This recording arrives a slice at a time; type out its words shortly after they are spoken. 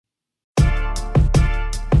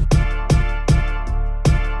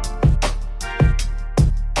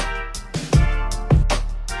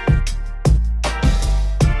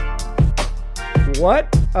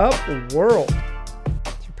What up, world?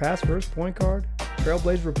 It's your past first point guard,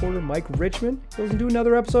 Trailblazer reporter Mike Richmond. Goes and do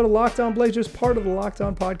another episode of Locked On Blazers, part of the Locked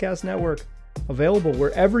On Podcast Network. Available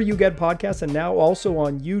wherever you get podcasts and now also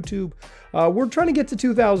on YouTube. We're trying to get to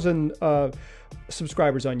 2,000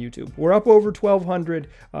 subscribers on YouTube. We're up over 1,200.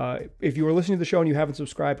 If you are listening to the show and you haven't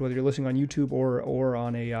subscribed, whether you're listening on YouTube or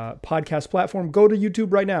on a podcast platform, go to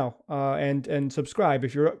YouTube right now and subscribe.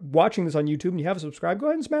 If you're watching this on YouTube and you haven't subscribed, go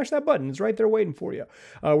ahead and smash that button. It's right there waiting for you.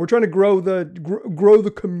 We're trying to grow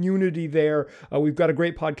the community there. We've got a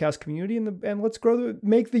great podcast community, and let's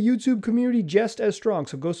make the YouTube community just as strong.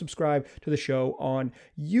 So go subscribe to the show on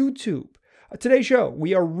YouTube. Today's show,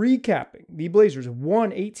 we are recapping the Blazers'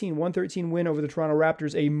 118-113 win over the Toronto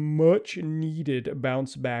Raptors, a much-needed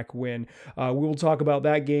bounce-back win. We will talk about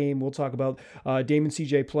that game. We'll talk about Dame and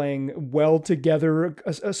CJ playing well together,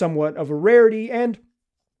 somewhat of a rarity, and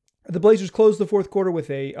the Blazers closed the fourth quarter with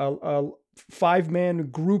a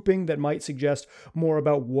five-man grouping that might suggest more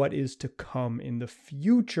about what is to come in the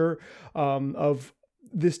future of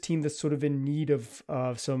this team that's sort of in need of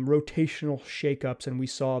some rotational shakeups, and we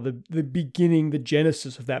saw the beginning, the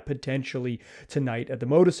genesis of that potentially tonight at the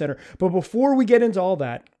Moda Center. But before we get into all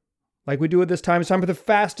that, like we do at this time, it's time for the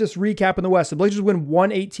fastest recap in the West. The Blazers win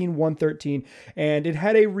 118-113, and it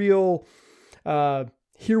had a real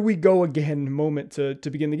here we go again moment to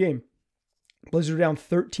begin the game. Blazers were down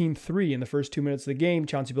 13-3 in the first 2 minutes of the game.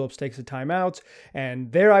 Chauncey Billups takes a timeout,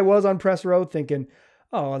 and there I was on press row thinking,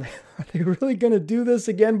 oh, are they really going to do this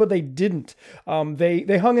again? But they didn't.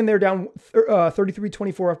 They hung in there down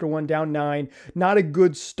 33-24 after one, down 9. Not a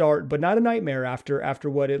good start, but not a nightmare after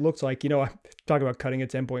what it looks like. You know, I'm talking about cutting a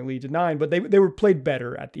 10-point lead to 9, but they were played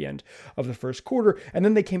better at the end of the first quarter. And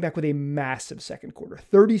then they came back with a massive second quarter,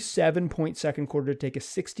 37-point second quarter to take a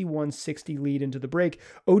 61-60 lead into the break.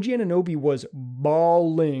 OG Anunoby was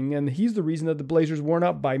balling, and he's the reason that the Blazers weren't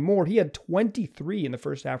up by more. He had 23 in the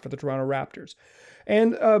first half for the Toronto Raptors.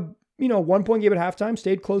 And, 1 point game at halftime,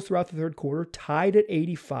 stayed close throughout the third quarter, tied at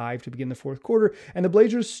 85 to begin the fourth quarter. And the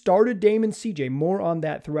Blazers started Dame and CJ. More on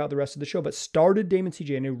that throughout the rest of the show, but started Dame and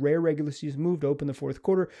CJ in a rare regular season move to open the fourth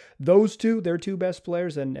quarter. Those two, their two best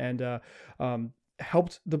players, and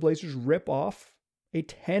helped the Blazers rip off a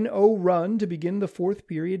 10-0 run to begin the fourth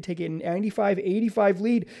period, take an 95-85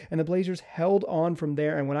 lead, and the Blazers held on from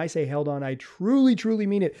there. And when I say held on, I truly, truly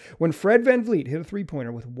mean it. When Fred VanVleet hit a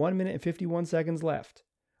three-pointer with 1 minute and 51 seconds left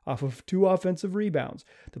off of 2 offensive rebounds,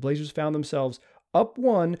 the Blazers found themselves up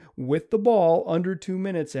 1 with the ball under 2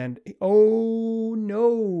 minutes, and oh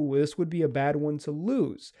no, this would be a bad one to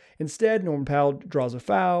lose. Instead, Norman Powell draws a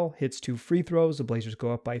foul, hits 2 free throws, the Blazers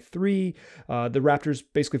go up by 3. The Raptors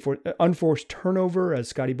basically for unforced turnover as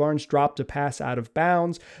Scotty Barnes dropped a pass out of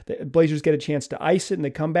bounds. The Blazers get a chance to ice it, and they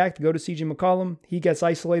come back to go to CJ McCollum. He gets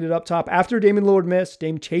isolated up top. After Damian Lillard missed,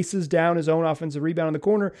 Dame chases down his own offensive rebound in the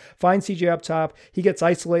corner, finds CJ up top. He gets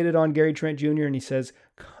isolated on Gary Trent Jr., and he says,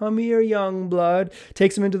 "Come here, young blood."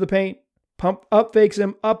 Takes him into the paint, pump up, fakes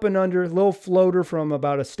him up and under, little floater from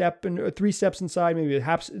about a step and 3 steps inside, maybe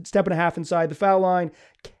a step and a half inside the foul line.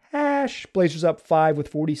 Cash. Blazers up 5 with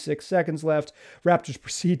 46 seconds left. Raptors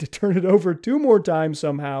proceed to turn it over 2 more times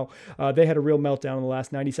somehow. They had a real meltdown in the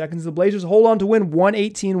last 90 seconds. The Blazers hold on to win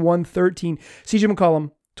 118-113. CJ McCollum,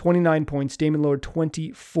 29 points, Damian Lillard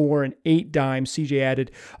 24 and 8 dimes. CJ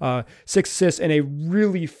added 6 assists and a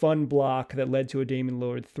really fun block that led to a Damian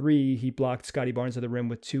Lillard 3. He blocked Scotty Barnes at the rim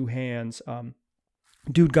with 2 hands.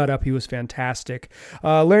 Dude got up. He was fantastic.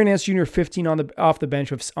 Larry Nance Jr. 15 off the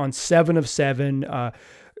bench on 7 of 7.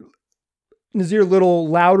 Nazir Little,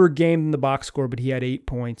 louder game than the box score, but he had 8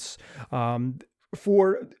 points.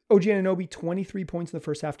 For OG Anunoby, 23 points in the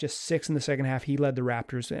first half, just 6 in the second half. He led the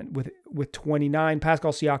Raptors with 29.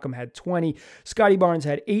 Pascal Siakam had 20. Scotty Barnes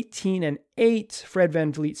had 18 and 8. Fred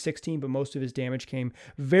VanVleet, 16, but most of his damage came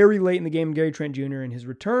very late in the game. Gary Trent Jr. in his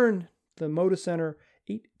return, the Moda Center,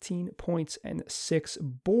 18 points and 6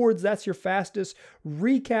 boards. That's your fastest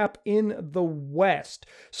recap in the West.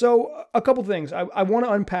 So a couple things I want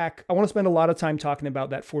to unpack. I want to spend a lot of time talking about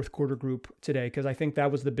that fourth quarter group today, because I think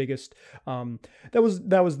that was the biggest, that was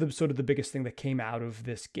the sort of the biggest thing that came out of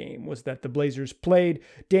this game, was that the Blazers played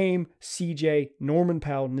Dame, CJ, Norman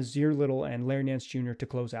Powell, Nazir Little, and Larry Nance Jr. to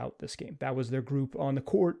close out this game. That was their group on the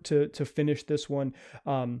court to finish this one.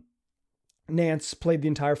 Nance played the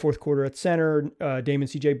entire fourth quarter at center. Dame and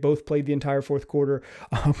CJ both played the entire fourth quarter.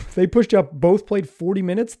 They pushed up, both played 40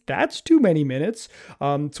 minutes. That's too many minutes.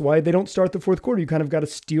 That's why they don't start the fourth quarter. You kind of got to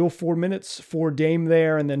steal 4 minutes for Dame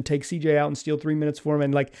there and then take CJ out and steal 3 minutes for him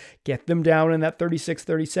and like get them down in that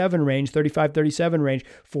 36-37 range, 35-37 range.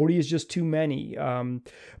 40 is just too many.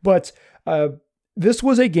 But This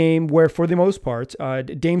was a game where, for the most part,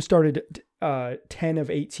 Dame started 10 of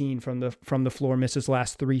 18 from the floor, missed his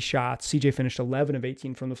last 3 shots. CJ finished 11 of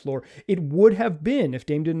 18 from the floor. It would have been, if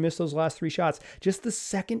Dame didn't miss those last 3 shots, just the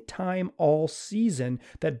second time all season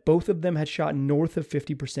that both of them had shot north of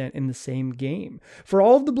 50% in the same game. For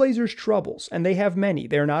all of the Blazers' troubles, and they have many,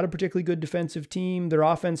 they're not a particularly good defensive team. Their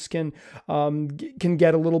offense can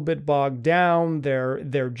get a little bit bogged down.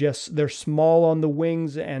 They're small on the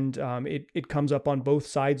wings, and it comes up on both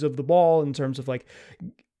sides of the ball in terms of like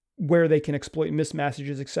where they can exploit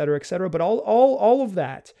mismatches, et cetera, et cetera. But all of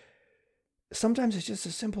that, sometimes it's just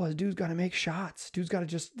as simple as dude's got to make shots. They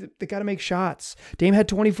got to make shots. Dame had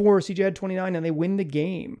 24, CJ had 29, and they win the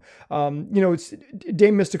game.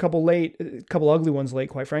 Dame missed a couple ugly ones late,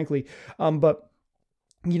 quite frankly. But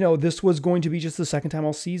this was going to be just the second time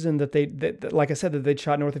all season that like I said, that they'd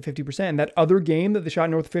shot north of 50%. And that other game that they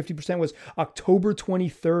shot north of 50% was October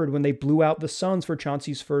 23rd when they blew out the Suns for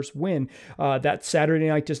Chauncey's first win. That Saturday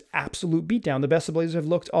night, just absolute beatdown. The best the Blazers have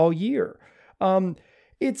looked all year.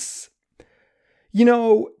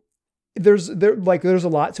 There's a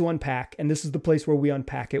lot to unpack, and this is the place where we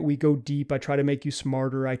unpack it. We go deep. I try to make you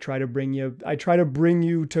smarter. I try to bring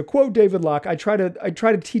you, to quote David Locke, I try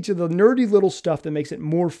to teach you the nerdy little stuff that makes it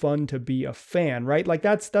more fun to be a fan, right? Like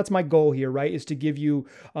that's my goal here, right? Is to give you,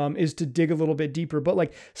 is to dig a little bit deeper, but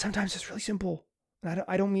like sometimes it's really simple. And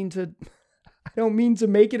I don't mean to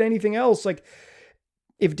make it anything else. Like,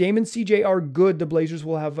 if Dame and CJ are good, the Blazers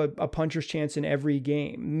will have a puncher's chance in every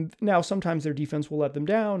game. Now, sometimes their defense will let them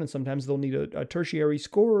down, and sometimes they'll need a tertiary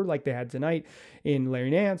scorer like they had tonight in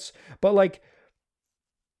Larry Nance. But like,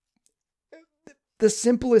 the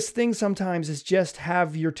simplest thing sometimes is just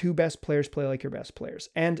have your 2 best players play like your best players.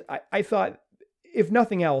 And I thought, if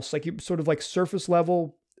nothing else, like sort of like surface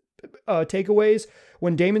level takeaways,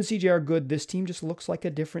 when Dame and CJ are good, this team just looks like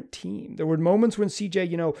a different team. There were moments when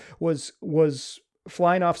CJ, was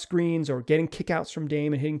flying off screens or getting kickouts from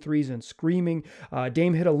Dame and hitting threes and screaming.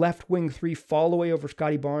 Dame hit a left wing 3 fall away over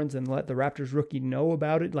Scotty Barnes and let the Raptors rookie know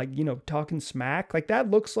about it. Like, talking smack. Like,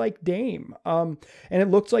 that looks like Dame. And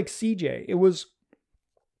it looks like CJ. It was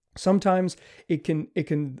sometimes it can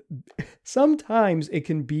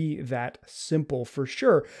be that simple, for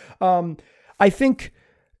sure. I think,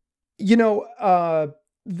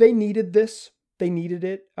 they needed this. They needed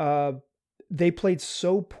it. They played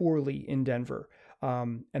so poorly in Denver.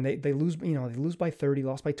 And they lose, they lose by 30,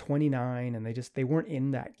 lost by 29, and they weren't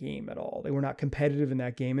in that game at all. They were not competitive in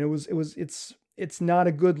that game. And it's not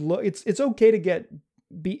a good look. It's okay to get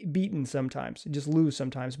beaten sometimes, just lose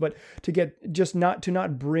sometimes, but to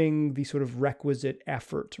not bring the sort of requisite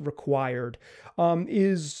effort required,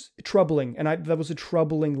 is troubling. And that was a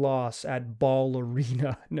troubling loss at Ball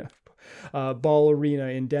Arena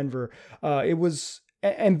in Denver. It was.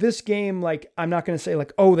 And this game, like, I'm not going to say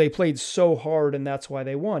like, oh, they played so hard and that's why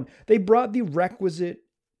they won. They brought the requisite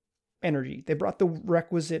energy. They brought the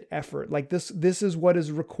requisite effort. Like, this is what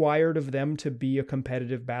is required of them to be a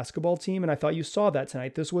competitive basketball team. And I thought you saw that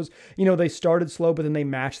tonight. This was, they started slow, but then they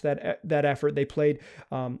matched that effort. They played,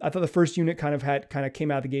 I thought the first unit kind of came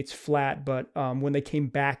out of the gates flat, but when they came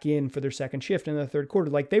back in for their second shift in the third quarter,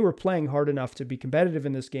 like, they were playing hard enough to be competitive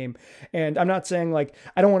in this game. And I'm not saying like,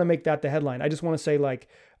 I don't want to make that the headline. I just want to say like,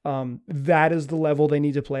 that is the level they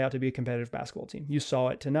need to play out to be a competitive basketball team. You saw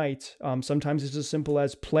it tonight. Sometimes it's as simple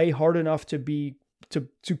as play hard enough to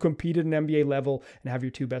compete at an NBA level and have your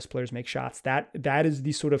 2 best players make shots. That is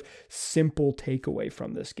the sort of simple takeaway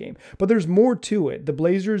from this game. But there's more to it. The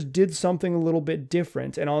Blazers did something a little bit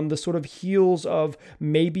different, and on the sort of heels of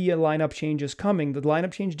maybe a lineup change is coming. The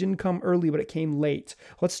lineup change didn't come early, but it came late.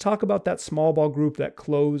 Let's talk about that small ball group that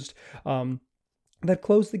closed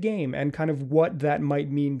the game and kind of what that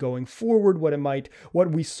might mean going forward,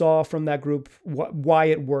 what we saw from that group, why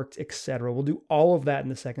it worked, etc. We'll do all of that in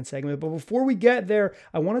the second segment. But before we get there,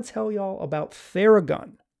 I want to tell y'all about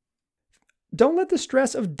Theragun. Don't let the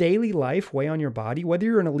stress of daily life weigh on your body, whether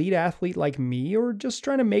you're an elite athlete like me or just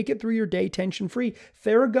trying to make it through your day tension-free.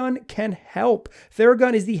 Theragun can help.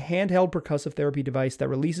 Theragun is the handheld percussive therapy device that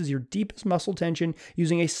releases your deepest muscle tension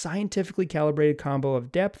using a scientifically calibrated combo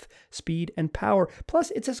of depth, speed, and power.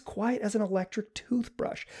 Plus, it's as quiet as an electric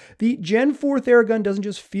toothbrush. The Gen 4 Theragun doesn't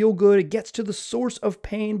just feel good, it gets to the source of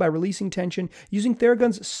pain by releasing tension using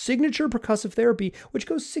Theragun's signature percussive therapy, which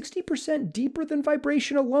goes 60% deeper than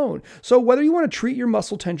vibration alone. So whether Whether you want to treat your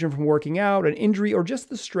muscle tension from working out, an injury, or just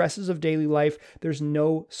the stresses of daily life, there's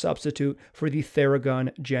no substitute for the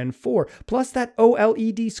Theragun Gen 4. Plus, that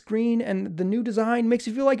OLED screen and the new design makes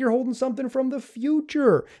you feel like you're holding something from the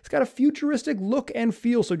future. It's got a futuristic look and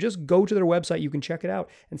feel, so just go to their website. You can check it out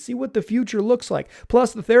and see what the future looks like.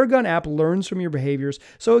 Plus, the Theragun app learns from your behaviors,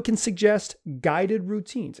 so it can suggest guided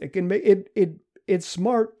routines. It can make it's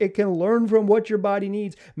smart. It can learn from what your body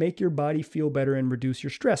needs, make your body feel better, and reduce your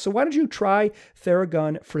stress. So why don't you try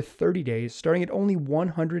Theragun for 30 days, starting at only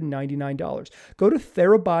 $199? Go to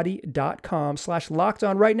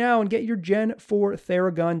therabody.com/lockedon right now and get your Gen 4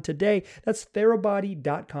 Theragun today. That's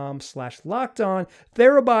therabody.com/lockedon,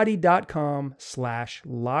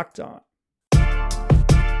 therabody.com/lockedon.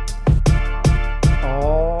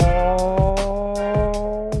 All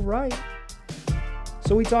right.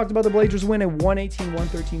 So we talked about the Blazers win, a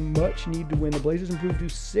 118-113 much need to win. The Blazers improved to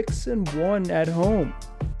 6-1 at home.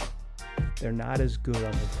 They're not as good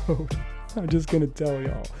on the road. I'm just going to tell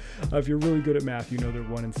y'all. If you're really good at math, you know they're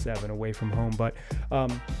 1-7 away from home. But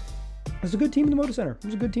it's a good team in the Moda Center.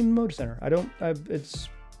 It's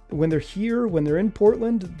when they're here, when they're in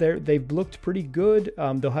Portland, they've looked pretty good.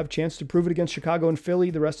 They'll have a chance to prove it against Chicago and Philly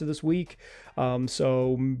the rest of this week.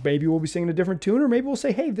 So maybe we'll be singing a different tune, or maybe we'll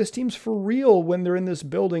say, hey, this team's for real when they're in this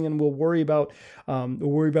building, and we'll worry about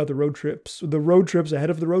the road trips ahead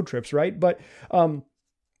of the road trips, right? But hold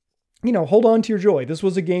on to your joy. This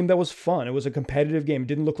was a game that was fun. It was a competitive game. It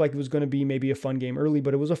didn't look like it was going to be maybe a fun game early,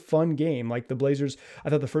 but it was a fun game. Like the Blazers, I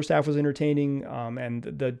thought the first half was entertaining, and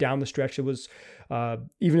the down the stretch, it was,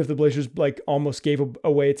 even if the Blazers almost gave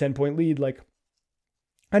away a 10-point lead,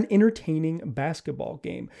 an entertaining basketball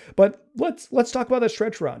game. But let's talk about that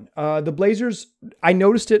stretch run. The Blazers, I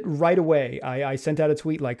noticed it right away. I sent out a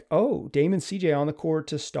tweet Dame and CJ on the court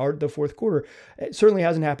to start the fourth quarter. It certainly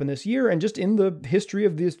hasn't happened this year. And just in the history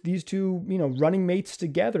of these two, running mates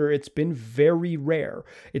together, it's been very rare.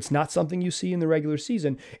 It's not something you see in the regular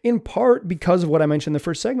season, in part because of what I mentioned in the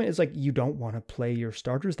first segment. Is you don't want to play your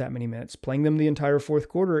starters that many minutes. Playing them the entire fourth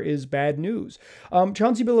quarter is bad news.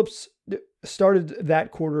 Chauncey Billups started that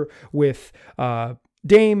quarter with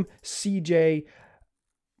Dame, CJ,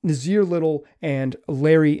 Nazir Little, and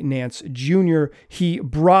Larry Nance Jr. He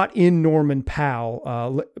brought in Norman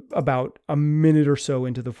Powell about a minute or so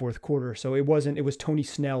into the fourth quarter. So it was Tony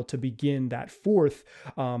Snell to begin that fourth,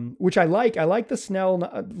 which I like. I like the Snell,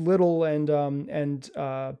 Little, and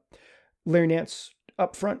Larry Nance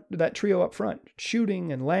up front, that trio up front,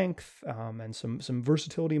 shooting and length, and some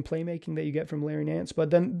versatility and playmaking that you get from Larry Nance. But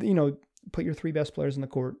then, put your three best players in the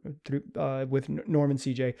court with Norman,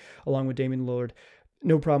 CJ, along with Damian Lillard.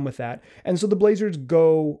 No problem with that. And so the Blazers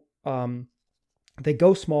go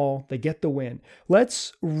small, they get the win.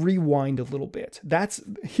 Let's rewind a little bit.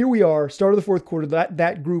 Here we are, start of the fourth quarter.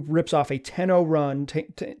 That group rips off a 10-0 run,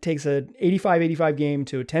 takes an 85-85 game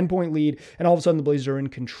to a 10-point lead, and all of a sudden the Blazers are in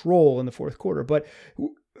control in the fourth quarter. But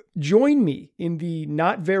join me in the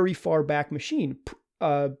not very far back machine.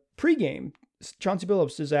 Pregame, Chauncey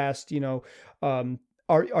Billups is asked, are you going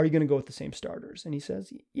to go with the same starters? And he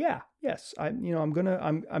says, yes, I'm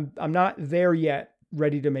not there yet,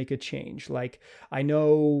 ready to make a change. I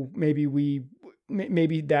know maybe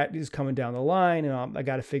that is coming down the line, and I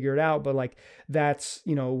got to figure it out. But that's,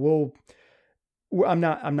 I'm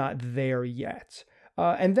not there yet.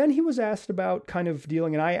 And then he was asked about kind of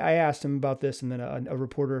dealing, and I asked him about this, and then a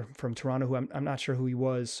reporter from Toronto, who I'm not sure who he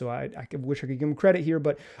was, so I wish I could give him credit here,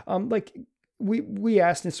 but we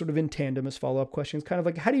asked it sort of in tandem as follow-up questions, kind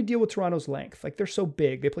of how do you deal with Toronto's length? They're so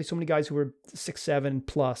big. They play so many guys who are 6'7"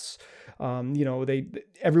 plus.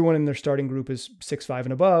 Everyone in their starting group is 6'5"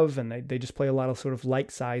 and above, and they just play a lot of sort of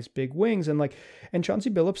like-size big wings. And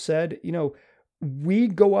Chauncey Billups said, we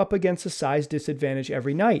go up against a size disadvantage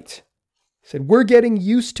every night. He said, we're getting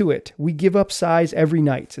used to it. We give up size every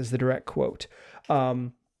night, is the direct quote.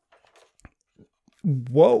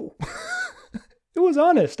 Whoa. It was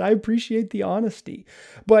honest. I appreciate the honesty,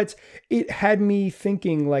 but it had me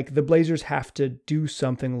thinking the Blazers have to do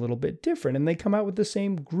something a little bit different, and they come out with the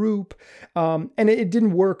same group. And it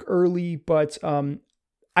didn't work early, but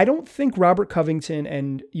I don't think Robert Covington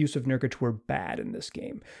and Yusuf Nurkic were bad in this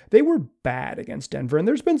game. They were bad against Denver, and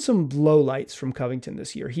there's been some lowlights from Covington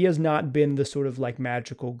this year. He has not been the sort of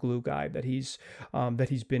magical glue guy that he's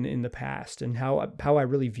been in the past, and how I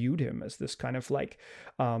really viewed him as this kind of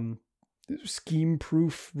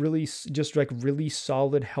scheme-proof, really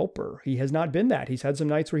solid helper. He has not been that. He's had some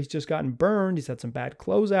nights where he's just gotten burned. He's had some bad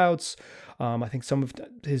closeouts. I think some of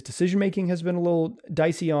his decision-making has been a little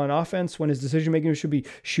dicey on offense when his decision-making should be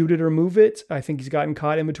shoot it or move it. I think he's gotten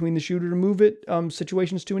caught in between the shoot it or move it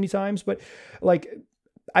situations too many times. But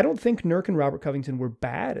I don't think Nurk and Robert Covington were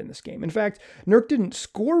bad in this game. In fact, Nurk didn't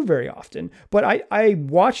score very often, but I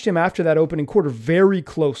watched him after that opening quarter very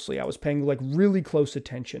closely. I was paying like really close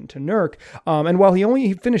attention to Nurk. And while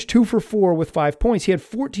he finished 2 for 4 with 5 points, he had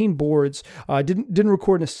 14 boards, didn't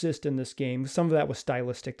record an assist in this game. Some of that was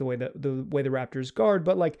stylistic, the way the Raptors guard,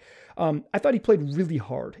 but like, I thought he played really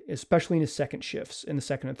hard, especially in his second shifts in the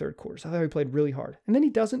second and third quarters. I thought he played really hard. And then he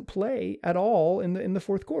doesn't play at all in the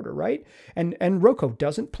fourth quarter, right? And Rocco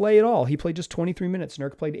doesn't play at all. He played just 23 minutes.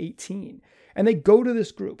 Nurk played 18. And they go to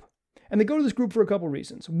this group. And they go to this group for a couple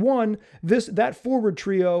reasons. One, that forward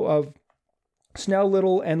trio of Snell,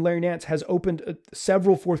 Little, and Larry Nance has opened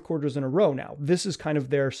several fourth quarters in a row now. This is kind of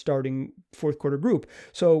their starting fourth quarter group.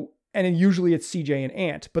 So, and usually it's CJ and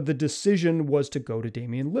Ant, but the decision was to go to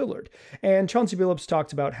Damian Lillard. And Chauncey Billups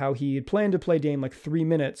talked about how he had planned to play Dame like 3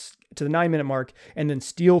 minutes to the 9-minute mark and then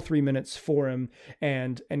steal 3 minutes for him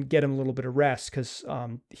and get him a little bit of rest because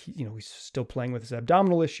he's still playing with his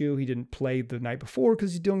abdominal issue. He didn't play the night before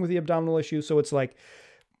because he's dealing with the abdominal issue. So it's like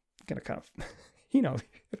gonna kind of, you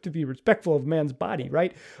have to be respectful of man's body,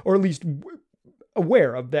 right? Or at least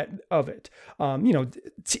aware of it.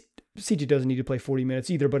 CJ doesn't need to play 40 minutes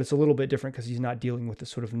either, but it's a little bit different because he's not dealing with this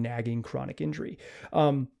sort of nagging chronic injury.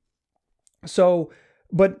 But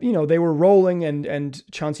they were rolling and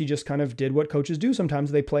Chauncey just kind of did what coaches do.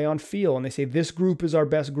 Sometimes they play on feel and they say, this group is our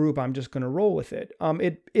best group. I'm just going to roll with it.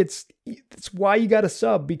 It's why you got to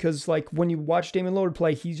sub, because like when you watch Damian Lillard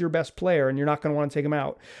play, he's your best player and you're not going to want to take him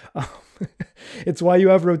out. It's why you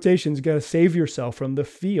have rotations. You got to save yourself from the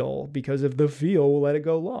feel, because if the feel will let it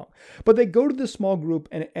go long. But they go to this small group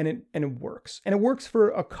and it works. And it works for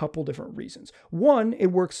a couple different reasons. One,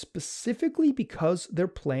 it works specifically because they're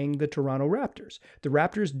playing the Toronto Raptors. The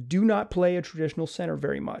Raptors do not play a traditional center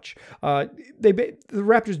very much. The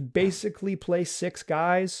Raptors basically play 6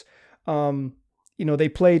 guys. They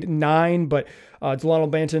played 9, but Delano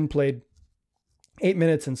Banton played 8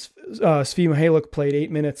 minutes and Svi Mykhailiuk played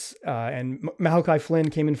 8 minutes and Malachi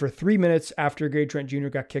Flynn came in for 3 minutes after Gary Trent Jr.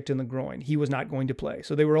 got kicked in the groin. He was not going to play.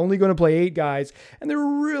 So they were only going to play 8 guys and they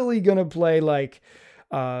were really going to play like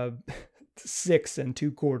 6 and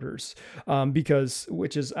 2 quarters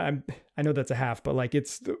I know that's a half, but like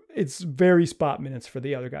it's very spot minutes for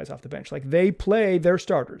the other guys off the bench. Like they play their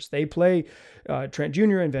starters. They play Trent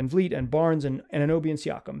Jr. and Van Vliet and Barnes and Anunoby and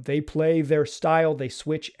Siakam. They play their style. They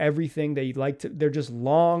switch everything. They're just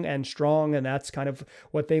long and strong, and that's kind of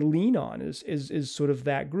what they lean on is sort of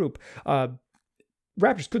that group.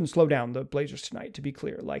 Raptors couldn't slow down the Blazers tonight, to be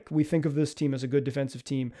clear. Like, we think of this team as a good defensive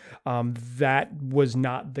team. That was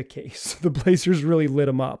not the case. The Blazers really lit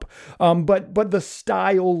them up. But the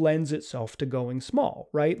style lends itself to going small,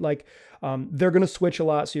 right? Like, they're going to switch a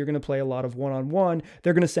lot, so you're going to play a lot of one-on-one.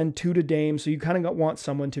 They're going to send 2 to Dame, so you kind of want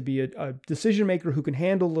someone to be a decision maker who can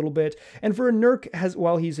handle a little bit. And for Nurk,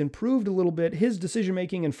 while he's improved a little bit, his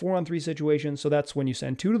decision-making in 4-on-3 situations, so that's when you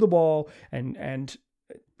send 2 to the ball and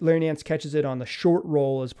Larry Nance catches it on the short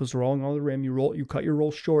roll as opposed to rolling on the rim. You cut your roll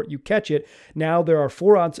short, you catch it. Now there are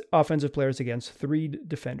 4 offensive players against 3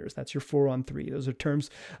 defenders. That's your 4-on-3. Those are terms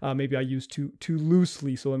maybe I use too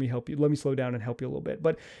loosely, so let me help you. Let me slow down and help you a little bit.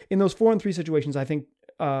 But in those 4-on-3 situations, I think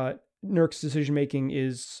Nurk's decision-making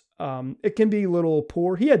is, it can be a little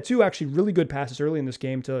poor. He had 2 actually really good passes early in this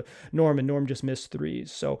game to Norm, and Norm just missed 3s.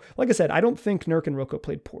 So like I said, I don't think Nurk and Rocco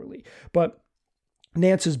played poorly, but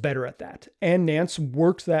Nance is better at that. And Nance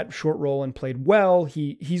worked that short roll and played well.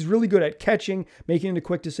 He's really good at catching, making it a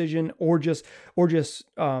quick decision, or just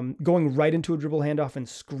going right into a dribble handoff and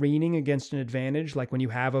screening against an advantage. Like when you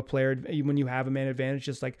have a man advantage,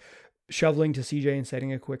 just like shoveling to CJ and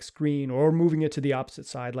setting a quick screen or moving it to the opposite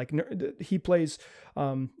side. Like he plays,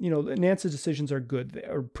 Nance's decisions are good,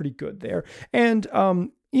 are pretty good there. And,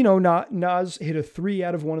 Naz hit a 3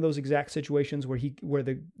 out of one of those exact situations where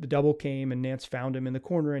the double came and Nance found him in the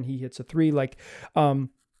corner and he hits a 3. Like,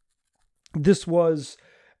 this was,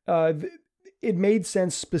 it made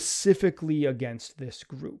sense specifically against this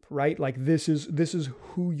group, right? Like this is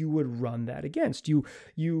who you would run that against. You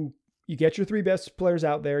get your 3 best players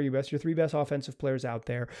out there. You best your 3 best offensive players out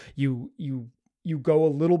there. You go a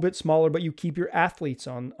little bit smaller, but you keep your athletes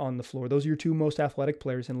on the floor. Those are your 2 most athletic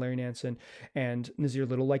players in Larry Nance and Nasir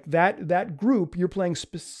Little. Like that group, you're playing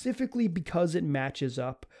specifically because it matches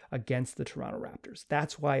up against the Toronto Raptors.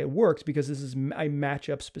 That's why it works, because this is a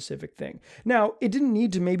matchup specific thing. Now, it didn't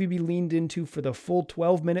need to maybe be leaned into for the full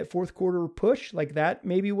 12-minute fourth quarter push. Like that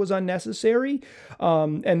maybe was unnecessary.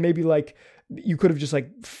 And maybe like you could have just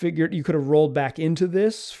like figured, you could have rolled back into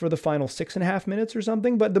this for the final 6.5 minutes or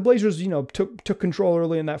something. But the Blazers, took control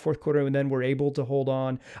early in that fourth quarter and then were able to hold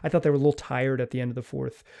on. I thought they were a little tired at the end of the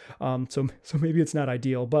fourth. So maybe it's not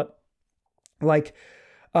ideal, but like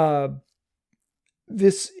it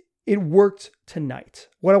worked tonight.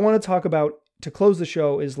 What I want to talk about to close the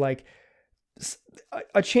show is like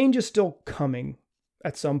a change is still coming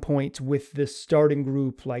at some point with this starting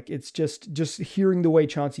group. Like it's just hearing the way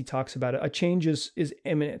Chauncey talks about it, a change is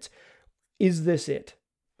imminent. Is this it?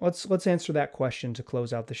 Let's answer that question to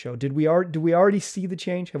close out the show. Do we already see the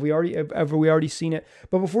change? Have we already seen it?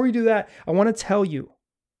 But before we do that, I want to tell you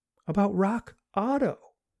about Rock Auto.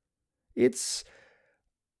 It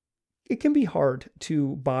can be hard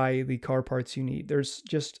to buy the car parts you need. There's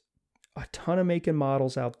just a ton of make and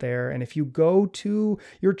models out there. And if you go to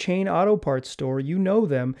your chain auto parts store, you know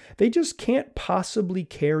them. They just can't possibly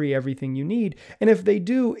carry everything you need. And if they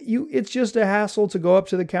do, it's just a hassle to go up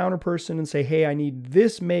to the counter person and say, hey, I need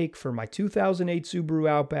this make for my 2008 Subaru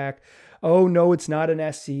Outback. Oh no, it's not an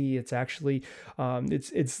SE. It's actually,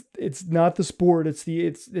 it's not the Sport. It's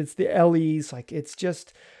the LEs. Like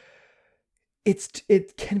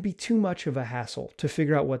it can be too much of a hassle to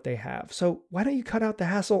figure out what they have. So why don't you cut out the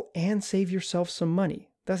hassle and save yourself some money?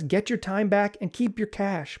 Thus, get your time back and keep your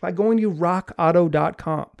cash by going to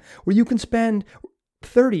rockauto.com, where you can spend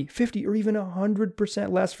 30, 50, or even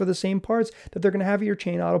 100% less for the same parts that they're going to have at your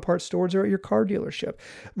chain auto parts stores or at your car dealership.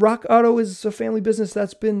 Rock Auto is a family business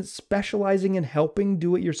that's been specializing in helping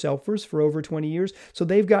do-it-yourselfers for over 20 years, so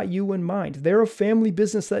they've got you in mind. They're a family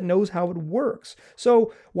business that knows how it works.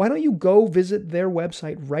 So why don't you go visit their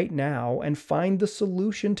website right now and find the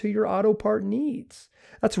solution to your auto part needs?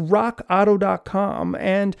 That's rockauto.com,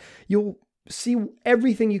 and you'll see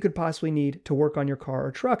everything you could possibly need to work on your car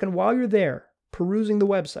or truck. And while you're there, perusing the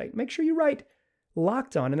website, make sure you write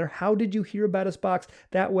Locked On in their How Did You Hear About Us box.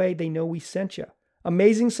 That way they know we sent you.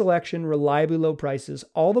 Amazing selection, reliably low prices,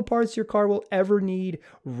 all the parts your car will ever need.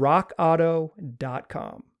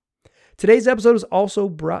 rockauto.com. Today's episode is also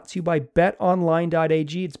brought to you by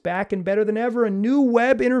betonline.ag. It's back and better than ever. A new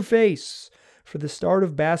web interface for the start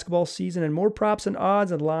of basketball season and more props and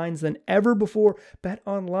odds and lines than ever before.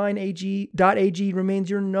 betonline.ag remains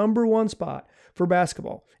your number one spot for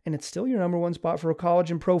basketball, and it's still your number one spot for college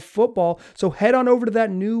and pro football. So head on over to that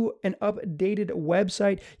new and updated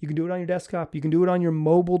website. You can do it on your desktop. You can do it on your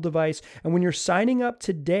mobile device. And when you're signing up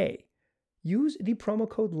today, use the promo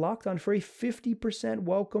code LOCKEDON for a 50%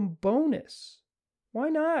 welcome bonus. Why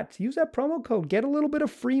not? Use that promo code. Get a little bit of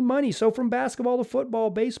free money. So from basketball to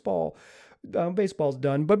football, baseball, baseball's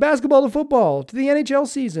done, but basketball to football, to the NHL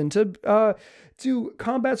season, to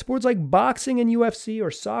combat sports like boxing and UFC or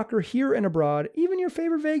soccer here and abroad, even your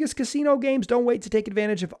favorite Vegas casino games. Don't wait to take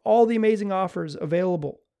advantage of all the amazing offers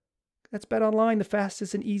available. That's BetOnline, the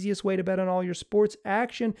fastest and easiest way to bet on all your sports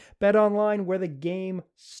action. BetOnline, where the game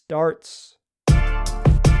starts.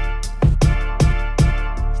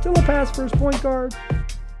 Still a pass first point guard.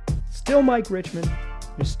 Still Mike Richman.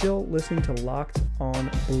 You're still listening to Locked On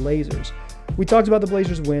Blazers. We talked about the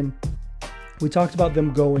Blazers win. We talked about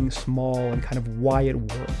them going small and kind of why it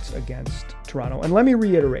worked against Toronto. And let me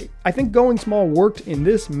reiterate, I think going small worked in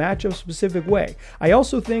this matchup specific way. I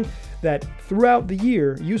also think that throughout the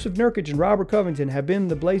year, Jusuf Nurkic and Robert Covington have been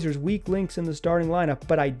the Blazers' weak links in the starting lineup,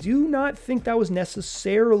 but I do not think that was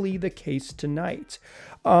necessarily the case tonight.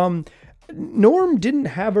 Norm didn't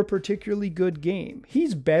have a particularly good game.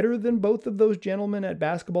 He's better than both of those gentlemen at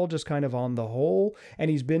basketball, just kind of on the whole, and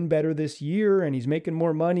he's been better this year, and he's making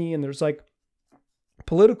more money, and there's like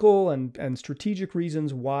political and strategic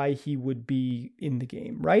reasons why he would be in the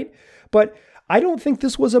game, right? But I don't think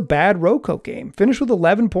this was a bad Rocco game. Finished with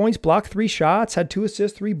 11 points, blocked 3 shots, had 2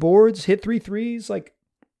 assists, 3 boards, hit 3 threes, like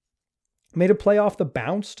made a play off the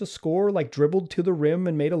bounce to score, like dribbled to the rim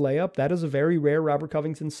and made a layup. That is a very rare Robert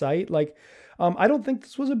Covington sight. Like, I don't think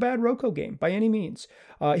this was a bad Rocco game by any means.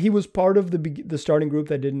 He was part of the starting group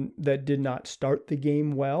that did not start the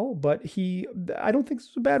game well, but I don't think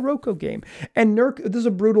this was a bad Rocco game. And Nurk, this is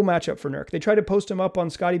a brutal matchup for Nurk. They tried to post him up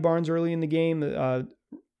on Scotty Barnes early in the game.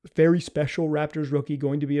 Very special Raptors rookie,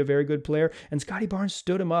 going to be a very good player. And Scotty Barnes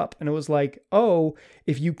stood him up. And it was like, oh,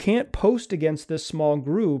 if you can't post against this small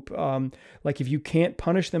group, like if you can't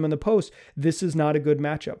punish them in the post, this is not a good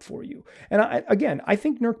matchup for you. And I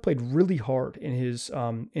think Nurk played really hard in his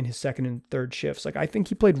second and third shifts. Like, I think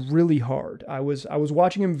he played really hard. I was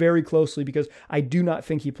watching him very closely because I do not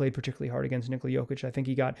think he played particularly hard against Nikola Jokic. I think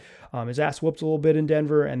he got his ass whooped a little bit in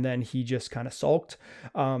Denver, and then he just kind of sulked.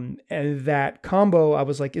 And that combo, I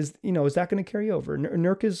was like, like, is that going to carry over?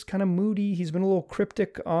 Nurk is kind of moody. He's been a little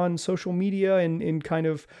cryptic on social media and in kind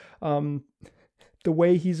of the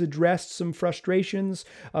way he's addressed some frustrations,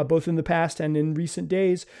 both in the past and in recent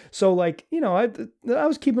days. So like, I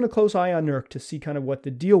was keeping a close eye on Nurk to see kind of what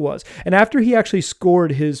the deal was. And after he actually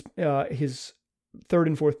scored his third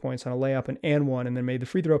and fourth points on a layup and one, and then made the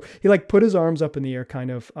free throw, he like put his arms up in the air,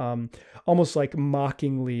 kind of almost like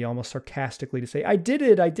mockingly, almost sarcastically, to say, I did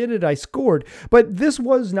it, I scored. But this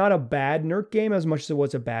was not a bad Nurk game as much as it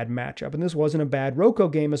was a bad matchup. And this wasn't a bad Rocco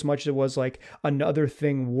game as much as it was like another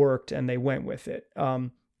thing worked and they went with it.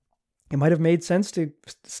 It might have made sense to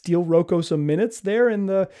steal Rocco some minutes there in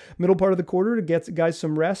the middle part of the quarter to get guys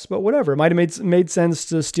some rest, but whatever. It might have made sense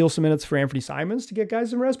to steal some minutes for Anthony Simons to get guys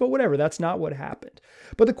some rest, but whatever. That's not what happened.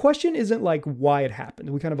 But the question isn't like why it happened.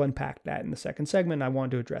 We kind of unpacked that in the second segment, and I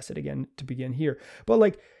wanted to address it again to begin here. But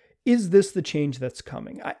like, is this the change that's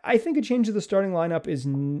coming? I think a change of the starting lineup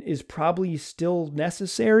is probably still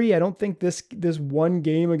necessary. I don't think this one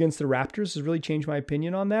game against the Raptors has really changed my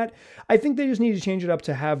opinion on that. I think they just need to change it up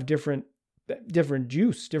to have different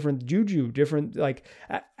juice, different juju, different, like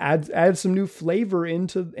add some new flavor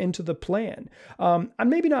into the plan. I'm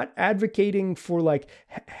maybe not advocating for like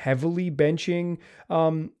heavily benching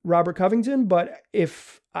Robert Covington, but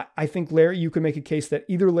if I think you could make a case that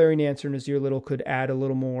either Larry Nance or Nasir Little could add a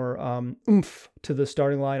little more oomph to the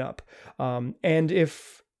starting lineup. And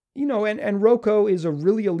if, and Rocco is a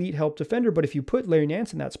really elite help defender, but if you put Larry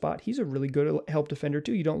Nance in that spot, he's a really good help defender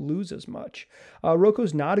too. You don't lose as much.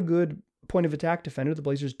 Rocco's not a good point of attack defender. The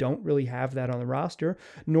Blazers don't really have that on the roster.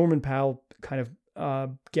 Norman Powell kind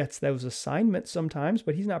of gets those assignments sometimes,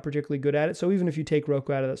 but he's not particularly good at it. So even if you take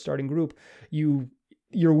Rocco out of that starting group,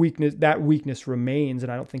 that weakness remains,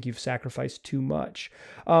 and I don't think you've sacrificed too much.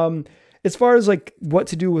 As far as like what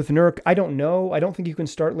to do with Nurk, I don't know. I don't think you can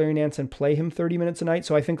start Larry Nance and play him 30 minutes a night.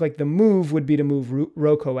 So I think like the move would be to move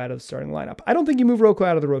Rocco out of the starting lineup. I don't think you move Rocco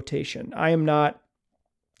out of the rotation.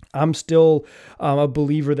 I'm still a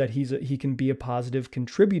believer that he can be a positive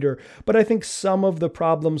contributor, but I think some of the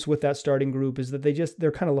problems with that starting group is that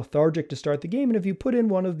they're kind of lethargic to start the game. And if you put in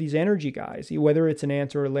one of these energy guys, whether it's a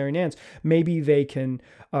Nance or a Larry Nance, maybe they can,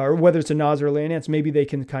 or whether it's a Nas or a Larry Nance, maybe they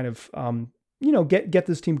can kind of, get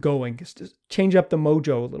this team going, just change up the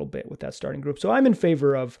mojo a little bit with that starting group. So I'm in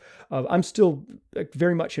favor I'm still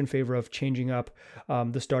very much in favor of changing up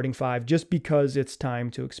the starting five just because it's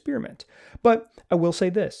time to experiment. But I will say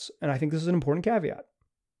this, and I think this is an important caveat.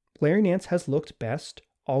 Larry Nance has looked best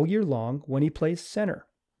all year long when he plays center.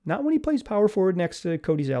 Not when he plays power forward next to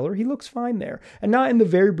Cody Zeller. He looks fine there. And not in the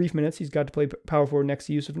very brief minutes he's got to play power forward next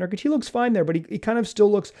to Yusuf Nurkic. He looks fine there, but he kind of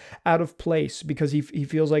still looks out of place because he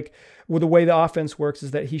feels like, well, the way the offense works is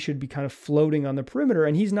that he should be kind of floating on the perimeter.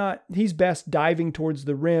 And he's best diving towards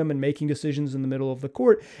the rim and making decisions in the middle of the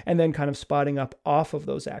court and then kind of spotting up off of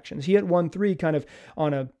those actions. He hit 1-3 kind of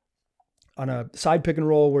on a side pick and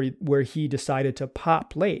roll where he decided to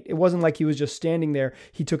pop late. It wasn't like he was just standing there.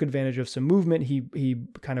 He took advantage of some movement. He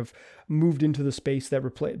kind of moved into the space that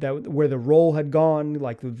where the roll had gone,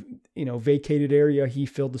 like the vacated area. He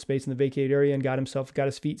filled the space in the vacated area and got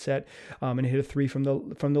his feet set and hit a three from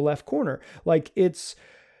the left corner. Like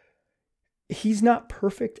he's not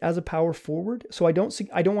perfect as a power forward, so I don't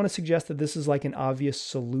want to suggest that this is like an obvious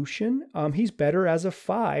solution. He's better as a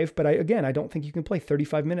five, but I don't think you can play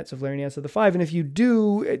 35 minutes of Larry Nance at the five. And if you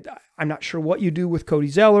do, I'm not sure what you do with Cody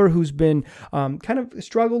Zeller, who's been kind of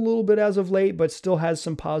struggled a little bit as of late, but still has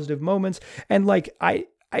some positive moments. And like I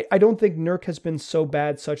don't think Nurk has been so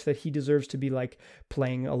bad such that he deserves to be like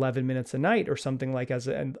playing 11 minutes a night or something like as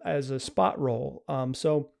a spot role.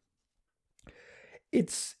 So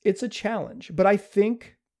it's a challenge, but I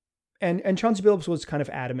think, and Chauncey Billups was kind of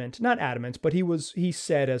not adamant, but he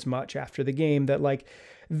said as much after the game that like,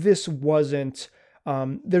 this wasn't,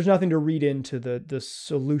 there's nothing to read into the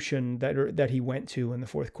solution that he went to in the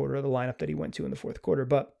fourth quarter, or the lineup that he went to in the fourth quarter.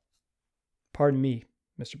 But pardon me,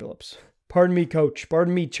 Mr. Billups, pardon me, coach,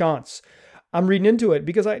 pardon me, Chauncey. I'm reading into it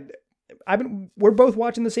because we're both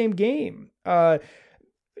watching the same game.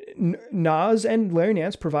 Nas and Larry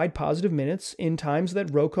Nance provide positive minutes in times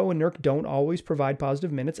that Rocco and Nurk don't always provide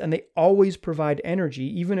positive minutes, and they always provide energy,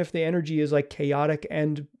 even if the energy is like chaotic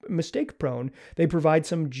and mistake prone. They provide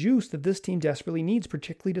some juice that this team desperately needs,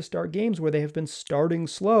 particularly to start games where they have been starting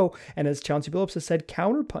slow, and as Chauncey Billups has said,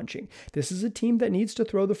 counterpunching. This is a team that needs to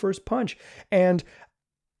throw the first punch, and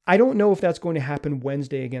I don't know if that's going to happen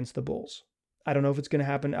Wednesday against the Bulls. I don't know if it's going to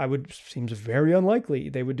happen. Seems very unlikely.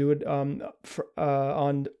 They would do it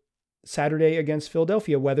on Saturday against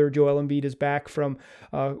Philadelphia, whether Joel Embiid is back from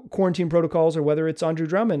quarantine protocols or whether it's Andre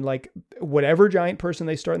Drummond. Like, whatever giant person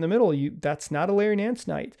they start in the middle, that's not a Larry Nance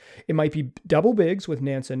night. It might be double bigs with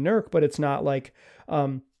Nance and Nurk, but it's not like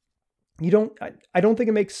I don't think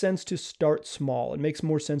it makes sense to start small. It makes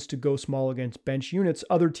more sense to go small against bench units.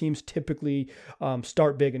 Other teams typically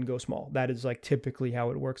start big and go small. That is like typically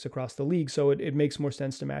how it works across the league. So it makes more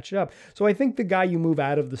sense to match it up. So I think the guy you move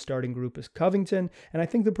out of the starting group is Covington. And I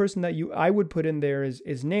think the person that I would put in there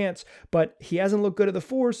is Nance, but he hasn't looked good at the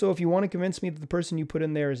 4. So if you want to convince me that the person you put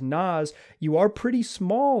in there is Naz, you are pretty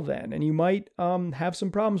small then, and you might have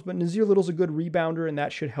some problems, but Nassir Little's a good rebounder, and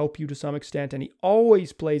that should help you to some extent. And he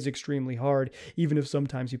always plays extremely hard, even if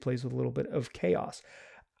sometimes he plays with a little bit of chaos.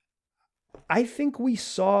 I think we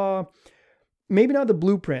saw maybe not the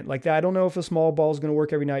blueprint like that. I don't know if a small ball is going to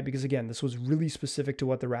work every night because, again, this was really specific to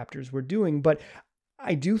what the Raptors were doing, but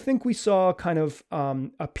I do think we saw kind of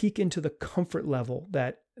a peek into the comfort level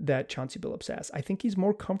that Chauncey Billups has. I think he's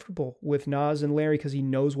more comfortable with Naz and Larry because he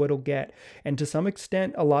knows what he'll get. And to some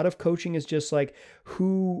extent, a lot of coaching is just like,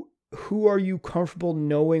 who are you comfortable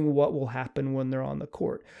knowing what will happen when they're on the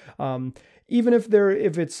court? Even if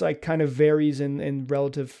it's like kind of varies in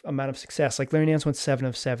relative amount of success. Like Larry Nance went 7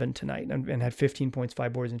 of 7 tonight and had 15 points,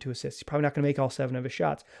 5 boards, and 2 assists. He's probably not going to make all 7 of his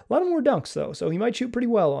shots. A lot of them were dunks though, so he might shoot pretty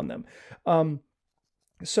well on them.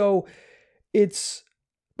 So it's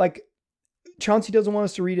like Chauncey doesn't want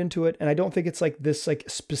us to read into it, and I don't think it's like this like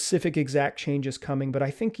specific exact change is coming, but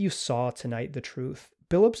I think you saw tonight the truth.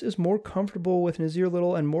 Billups is more comfortable with Nassir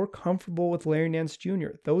Little and more comfortable with Larry Nance Jr.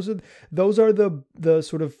 Those are the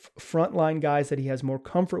sort of frontline guys that he has more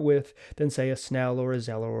comfort with than, say, a Snell or a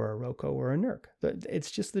Zeller or a Rocco or a Nurk.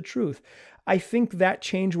 It's just the truth. I think that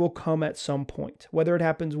change will come at some point, whether it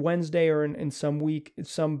happens Wednesday or in some week,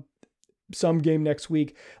 some game next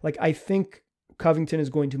week. Like, I think Covington is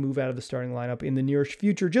going to move out of the starting lineup in the nearest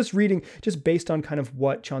future, just based on kind of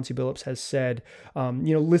what Chauncey Billups has said,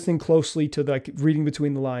 listening closely to reading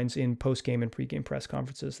between the lines in post-game and pre-game press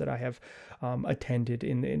conferences that I have attended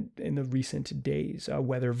in the recent days,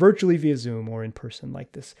 whether virtually via Zoom or in person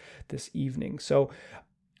like this evening. So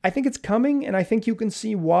I think it's coming, and I think you can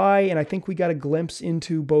see why, and I think we got a glimpse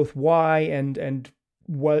into both why and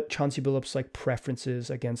what Chauncey Billups' like preferences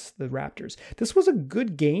against the Raptors. This was a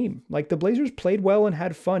good game. Like, the Blazers played well and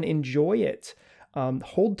had fun. Enjoy it.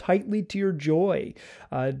 Hold tightly to your joy.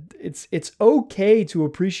 It's okay to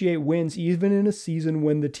appreciate wins even in a season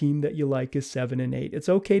when the team that you like is 7-8. It's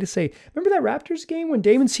okay to say, remember that Raptors game when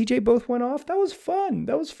Dame and CJ both went off? That was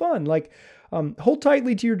fun. Like, hold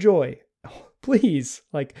tightly to your joy. Please.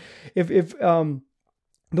 Like, if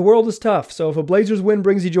the world is tough, so if a Blazers win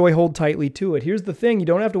brings you joy, hold tightly to it. Here's the thing, you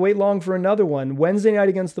don't have to wait long for another one. Wednesday night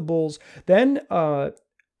against the Bulls, then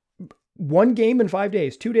one game in 5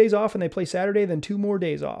 days, 2 days off, and they play Saturday, then 2 more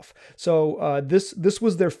days off. So this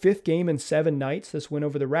was their 5th game in 7 nights, this win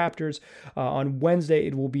over the Raptors. On Wednesday,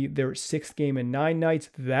 it will be their 6th game in 9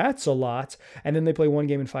 nights. That's a lot. And then they play 1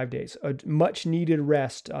 game in 5 days. A much needed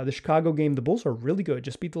rest. The Chicago game, the Bulls are really good.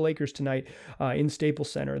 Just beat the Lakers tonight in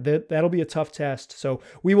Staples Center. That'll be a tough test. So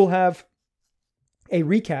we will have a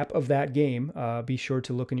recap of that game. Be sure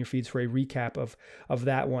to look in your feeds for a recap of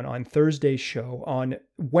that one on Thursday's show. On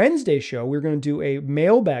Wednesday's show, we're going to do a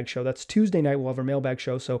mailbag show. That's Tuesday night. We'll have our mailbag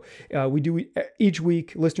show. So we do each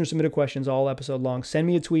week, listener submitted questions all episode long. Send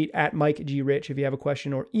me a tweet at Mike G. Rich if you have a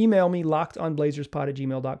question, or email me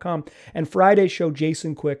lockedonblazerspod@gmail.com. And Friday's show,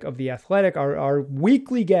 Jason Quick of The Athletic, our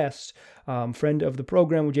weekly guest, friend of the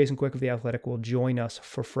program with Jason Quick of The Athletic, will join us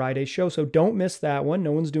for Friday's show. So don't miss that one.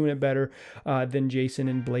 No one's doing it better than Jason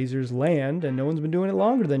in Blazers Land, and no one's been doing it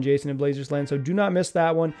longer than Jason in Blazers Land. So do not miss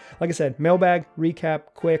that one. Like I said, mailbag, recap,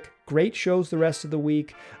 quick, great shows the rest of the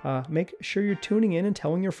week. Make sure you're tuning in and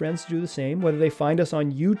telling your friends to do the same, whether they find us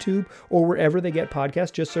on YouTube or wherever they get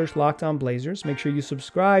podcasts. Just search Locked On Blazers. Make sure you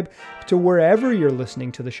subscribe to wherever you're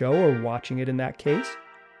listening to the show or watching it in that case.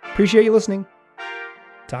 Appreciate you listening.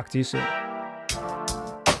 Talk to you soon.